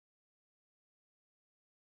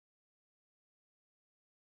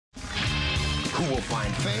who will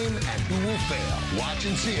find fame and who will fail. Watch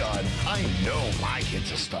and see on I Know My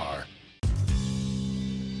Kid's a Star.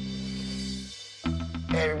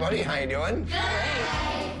 Hey everybody, how you doing? Good.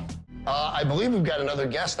 I believe we've got another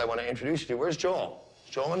guest I want to introduce you to. Where's Joel? Is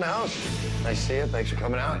Joel in the house? Nice to see you. Thanks for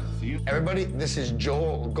coming out. Nice to see you. Everybody, this is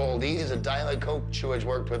Joel Goldie. He's a dialect coach who has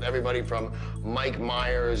worked with everybody from Mike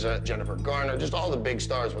Myers, Jennifer Garner, just all the big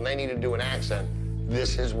stars. When they need to do an accent,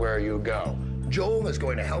 this is where you go. Joel is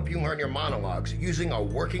going to help you learn your monologues using a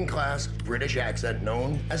working-class British accent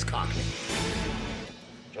known as Cockney.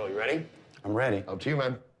 Joel, you ready? I'm ready. Up to you,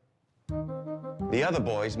 man. The other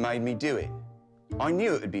boys made me do it. I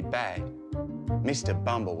knew it would be bad. Mr.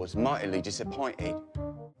 Bumble was mightily disappointed.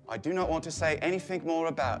 I do not want to say anything more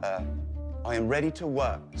about her. I am ready to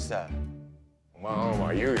work, sir. Well,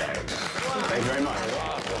 are you guys? Thank you very much.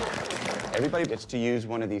 Everybody gets to use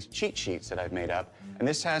one of these cheat sheets that I've made up, and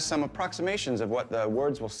this has some approximations of what the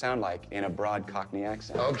words will sound like in a broad Cockney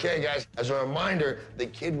accent. Okay, guys, as a reminder, the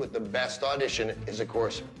kid with the best audition is, of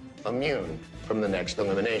course, immune from the next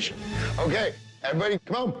elimination. Okay, everybody,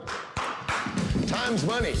 come on. Time's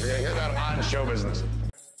money. You're gonna hear that a lot in show business.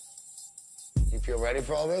 You feel ready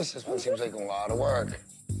for all this? This one seems like a lot of work.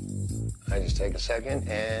 I just take a second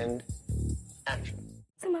and action.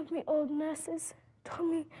 Some of my old nurses told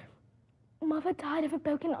me Mother died of a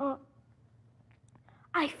broken arm.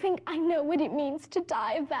 I think I know what it means to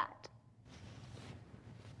die of that.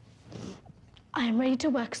 I am ready to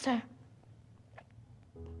work, sir.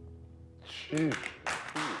 Shoot.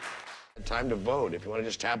 Time to vote. If you want to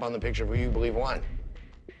just tap on the picture of who you believe won.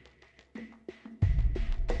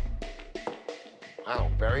 Wow,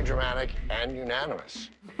 very dramatic and unanimous.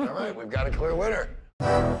 All right, we've got a clear winner.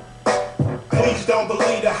 Please don't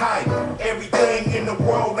believe the hype. Everything in the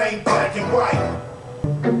world ain't black and white.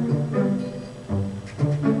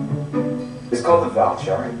 It's called the vowel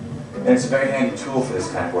chart, and it's a very handy tool for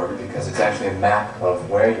this kind of work because it's actually a map of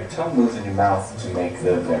where your tongue moves in your mouth to make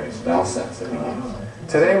the various vowel sounds that we use.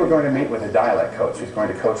 Today we're going to meet with a dialect coach who's going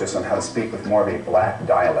to coach us on how to speak with more of a black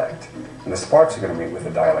dialect. And the Sparks are going to meet with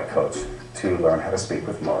a dialect coach to learn how to speak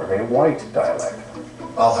with more of a white dialect.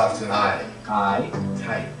 I'll have to I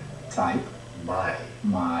type my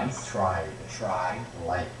try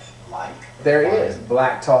like there is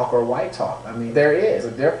black talk or white talk. I mean, there is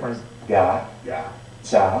a difference. Yeah.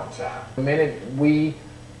 Cha. The minute we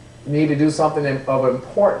need to do something of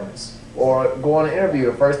importance or go on an interview,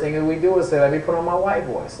 the first thing that we do is say, let me put on my white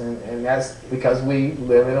voice. And that's because we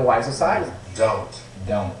live in a white society. Don't.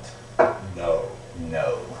 No.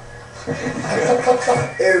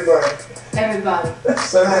 Everybody.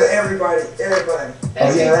 So everybody.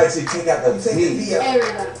 Oh yeah, right, so you take out the Z.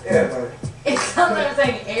 Everybody. It sounds like I'm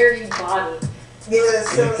saying everybody. Yeah,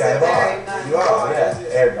 so everybody. You are, yeah,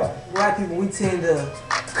 everybody. Black people, we tend to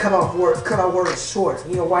cut our words short.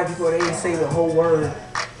 You know, white people, they say the whole word.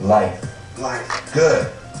 Life.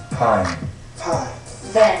 Good. Pine.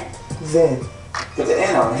 Then. Put the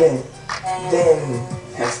N on it. Then.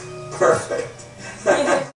 That's perfect.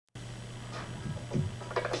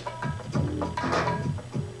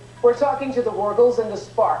 We're talking to the Wargles and the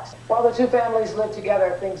Sparks. While the two families lived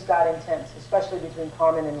together, things got intense, especially between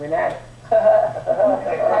Carmen and Renee.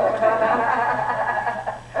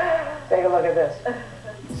 Take a look at this.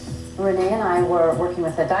 Renee and I were working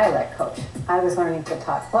with a dialect coach. I was learning to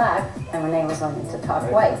talk black, and Renee was learning to talk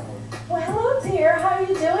white. Well, hello, dear. How are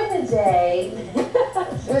you doing today?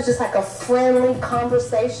 It was just like a friendly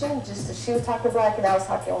conversation. She was talking black and I was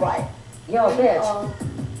talking white. Yo, bitch.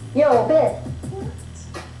 Yo, bitch.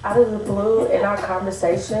 Out of the blue in our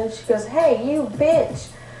conversation, she goes, hey, you bitch.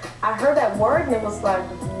 I heard that word and it was like,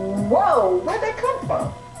 whoa, where'd that come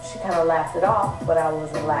from? She kind of laughed it off, but I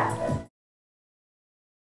wasn't laughing.